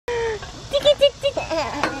tick, tick.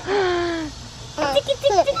 Ticky,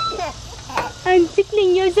 tick, tick. I'm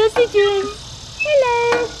tickling your sausages.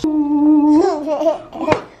 Hello.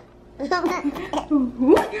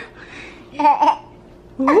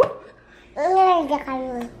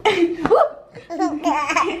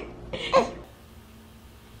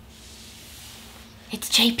 It's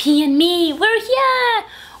JP and me. We're here.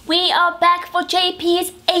 We are back for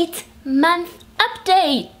JP's 8-month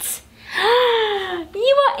update.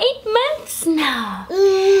 You are 8 months now.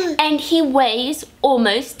 And he weighs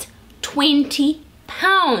almost 20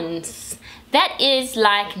 pounds. That is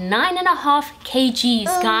like 9.5 kgs,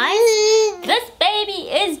 guys. This baby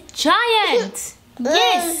is giant.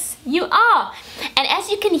 Yes, you are. And as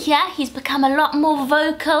you can hear, he's become a lot more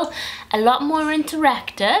vocal, a lot more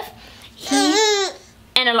interactive.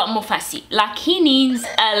 And a lot more fussy. Like, he needs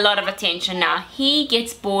a lot of attention now. He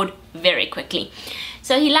gets bored very quickly.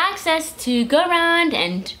 So he likes us to go around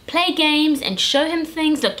and play games and show him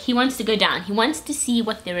things. Look, he wants to go down. He wants to see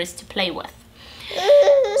what there is to play with.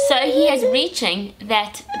 So he is reaching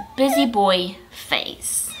that busy boy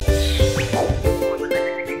phase.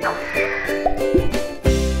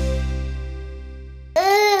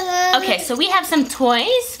 Okay, so we have some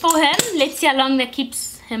toys for him. Let's see how long that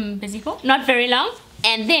keeps him busy for. Not very long.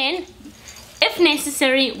 And then, if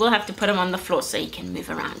necessary, we'll have to put him on the floor so he can move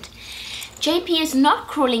around. JP is not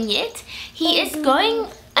crawling yet. He is going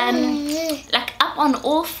like up on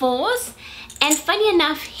all fours. And funny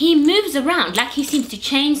enough, he moves around. Like, he seems to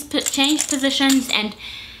change positions and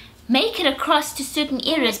make it across to certain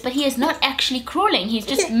areas. But he is not actually crawling. He's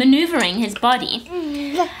just maneuvering his body.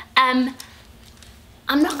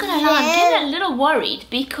 I'm not gonna lie, I'm getting a little worried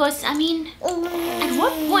because, I mean, at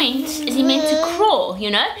what point is he meant to crawl, you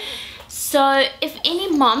know? So if any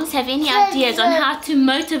moms have any ideas on how to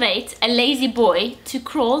motivate a lazy boy to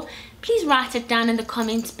crawl, please write it down in the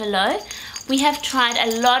comments below. We have tried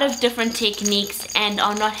a lot of different techniques and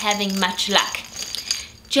are not having much luck.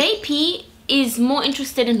 JP is more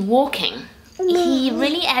interested in walking. He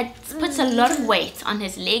really puts a lot of weight on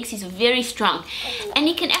his legs. He's very strong. And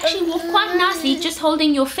he can actually walk quite nicely just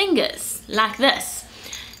holding your fingers like this.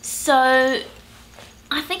 So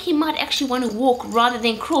I think he might actually want to walk rather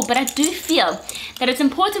than crawl. But I do feel that it's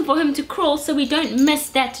important for him to crawl so we don't miss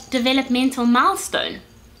that developmental milestone.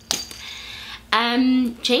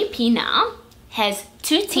 JP now has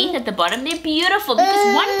 2 teeth at the bottom. They're beautiful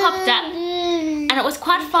because one popped up and it was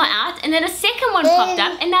quite far out, and then a second one popped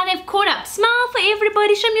up, and now they've caught up. Smile for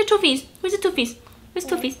everybody. Show me your tooffies. Where's the tooffies? Where's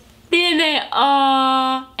tooffies? There they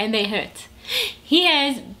are. And they hurt. He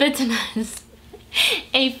has bitten us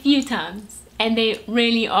a few times, and they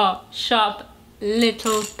really are sharp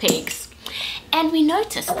little pigs. And we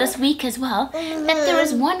noticed this week as well that there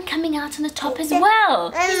is one coming out on the top as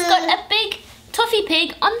well. He's got a big toffee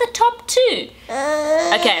pig on the top too.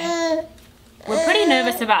 Okay, we're pretty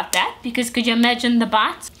nervous about that because could you imagine the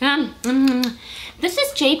bites? This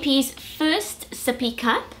is JP's first sippy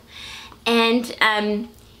cup, and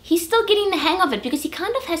he's still getting the hang of it because he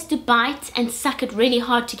kind of has to bite and suck it really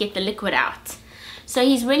hard to get the liquid out. So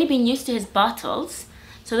he's really been used to his bottles.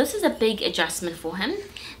 So this is a big adjustment for him.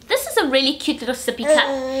 This is a really cute little sippy cup.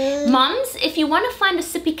 Moms, if you want to find a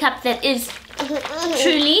sippy cup that is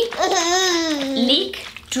truly leak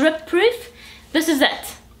drip proof, this is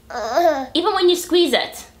it. Even when you squeeze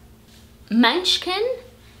it. Munchkin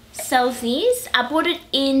sells these. I bought it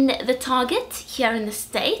in the Target here in the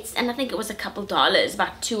States, and I think it was a couple dollars,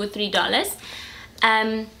 about $2 or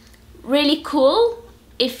 $3. Really cool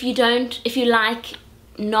if you like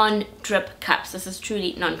non-drip cups. This is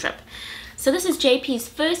truly non-drip. So this is JP's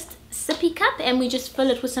first sippy cup, and we just fill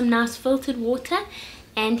it with some nice filtered water,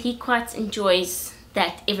 and he quite enjoys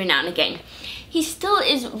that every now and again. He still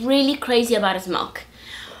is really crazy about his milk.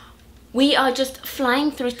 We are just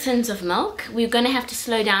flying through tins of milk. We're going to have to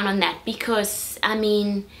slow down on that because, I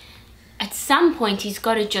mean, at some point he's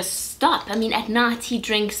got to just stop. I mean, at night he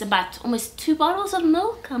drinks about almost 2 bottles of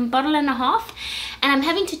milk, a bottle and a half, and I'm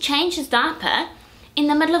having to change his diaper in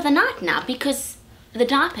the middle of the night now because the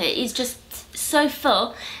diaper is just so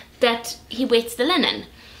full that he wets the linen.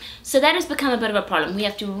 So that has become a bit of a problem. We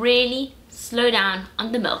have to really slow down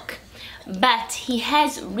on the milk. But he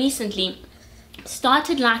has recently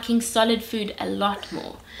started liking solid food a lot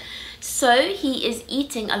more. So he is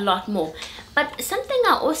eating a lot more. But something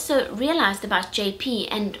I also realized about JP,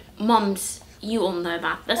 and moms, you all know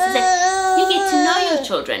about this, is that you get to know your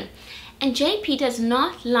children. And JP does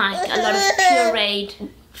not like a lot of pureed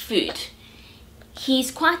food.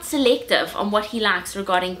 He's quite selective on what he likes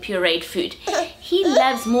regarding pureed food. He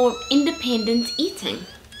loves more independent eating.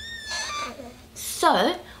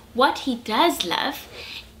 So what he does love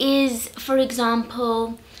is, for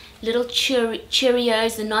example, little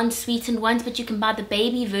Cheerios, the non-sweetened ones, but you can buy the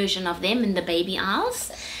baby version of them in the baby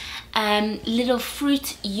aisles. Little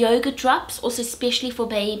fruit yogurt drops, also especially for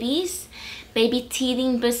babies. Baby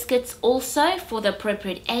teething biscuits, also for the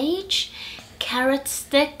appropriate age. Carrot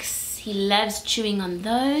sticks, he loves chewing on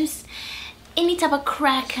those. Any type of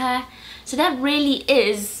cracker. So that really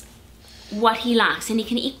is what he likes, and he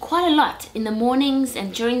can eat quite a lot in the mornings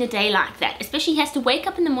and during the day like that. Especially he has to wake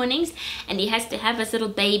up in the mornings and he has to have his little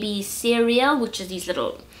baby cereal, which is these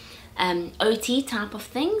little OT type of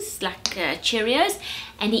things like Cheerios,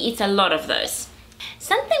 and he eats a lot of those.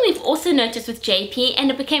 Something we've also noticed with JP, and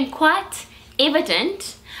it became quite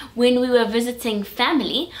evident when we were visiting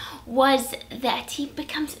family, was that he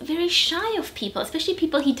becomes very shy of people, especially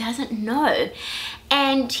people he doesn't know.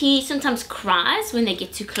 And he sometimes cries when they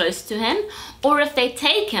get too close to him, or if they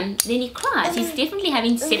take him, then he cries. He's definitely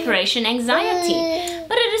having separation anxiety.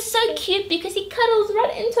 But it is so cute because he cuddles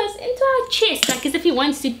right into us, into our chest, like as if he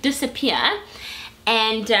wants to disappear.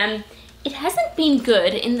 And it hasn't been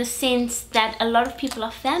good in the sense that a lot of people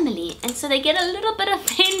are family, and so they get a little bit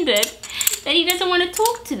offended that he doesn't want to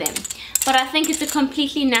talk to them. But I think it's a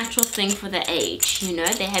completely natural thing for the age, you know.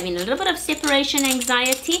 They're having a little bit of separation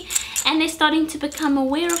anxiety and they're starting to become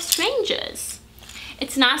aware of strangers.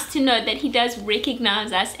 It's nice to know that he does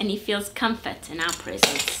recognize us and he feels comfort in our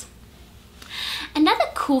presence. Another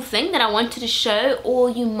cool thing that I wanted to show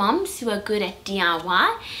all you moms who are good at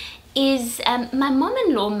DIY is my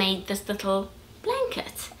mom-in-law made this little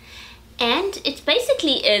blanket. And it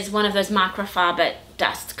basically is one of those microfiber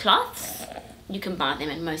dust cloths. You can buy them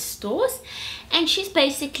in most stores, and she's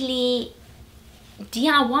basically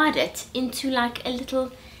DIY'd it into like a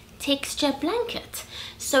little texture blanket.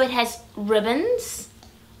 So it has ribbons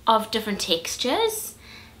of different textures,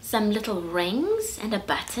 some little rings and a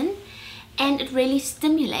button, and it really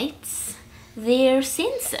stimulates their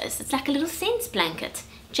senses. It's like a little sense blanket.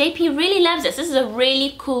 JP really loves this. This is a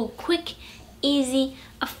really cool, quick, easy,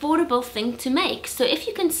 affordable thing to make. So if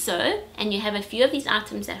you can sew and you have a few of these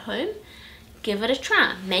items at home, give it a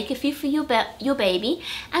try. Make a few for your baby,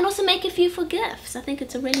 and also make a few for gifts. I think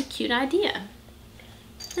it's a really cute idea.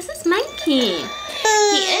 This is Monkey.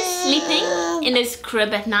 He is sleeping in his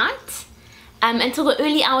crib at night until the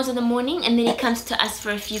early hours of the morning, and then he comes to us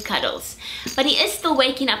for a few cuddles. But he is still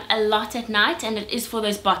waking up a lot at night, and it is for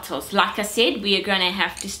those bottles. Like I said, we are going to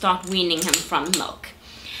have to start weaning him from milk.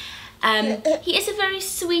 He is a very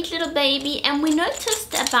sweet little baby, and we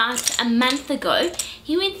noticed about a month ago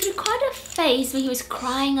he went through quite a phase where he was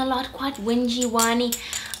crying a lot, quite whingy, whiny.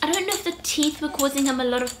 I don't know if the teeth were causing him a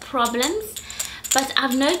lot of problems, but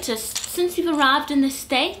I've noticed since we've arrived in the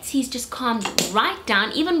States, he's just calmed right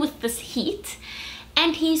down, even with this heat,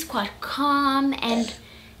 and he's quite calm and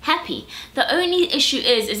happy. The only issue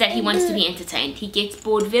is that he wants to be entertained. He gets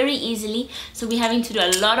bored very easily, so we're having to do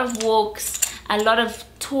a lot of walks, a lot of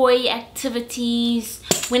toy activities.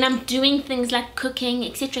 When I'm doing things like cooking,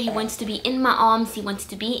 etc., he wants to be in my arms. He wants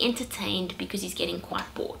to be entertained because he's getting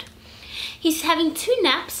quite bored. He's having 2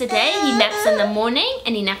 naps a day. He naps in the morning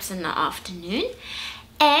and he naps in the afternoon.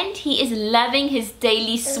 And he is loving his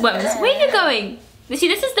daily swims. Where are you going? You see,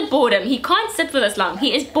 this is the boredom. He can't sit with us long.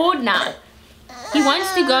 He is bored now. He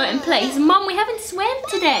wants to go and play. He's, Mom, we haven't swam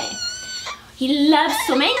today. He loves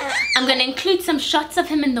swimming. I'm going to include some shots of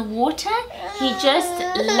him in the water. He just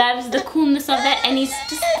loves the coolness of that, and he's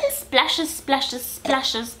just splashes, splashes,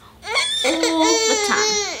 splashes all the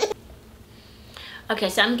time. Okay,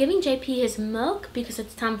 so I'm giving JP his milk because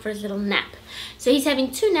it's time for his little nap. So he's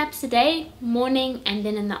having 2 naps a day, morning and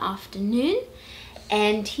then in the afternoon.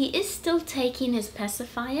 And he is still taking his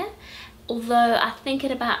pacifier, although I think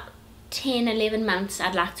at about 10, 11 months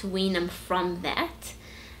I'd like to wean him from that.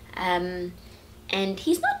 And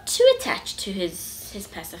he's not too attached to his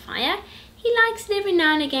pacifier. He likes it every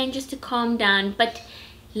now and again just to calm down, but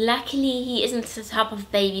luckily he isn't the type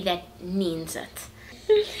of baby that needs it.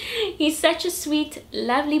 He's such a sweet,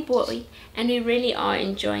 lovely boy, and we really are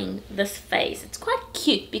enjoying this phase. It's quite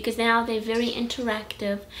cute because now they're very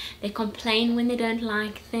interactive. They complain when they don't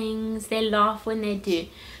like things. They laugh when they do.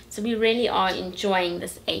 So we really are enjoying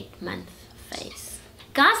this 8-month phase.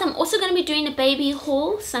 Guys, I'm also going to be doing a baby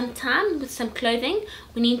haul sometime with some clothing.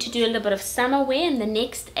 We need to do a little bit of summer wear in the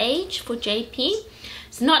next age for JP.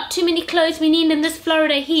 It's not too many clothes we need in this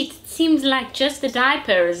Florida heat. It seems like just the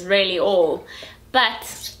diaper is really all.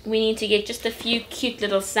 But we need to get just a few cute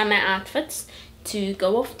little summer outfits to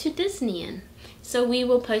go off to Disney in. So we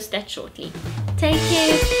will post that shortly. Take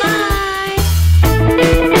care. Bye.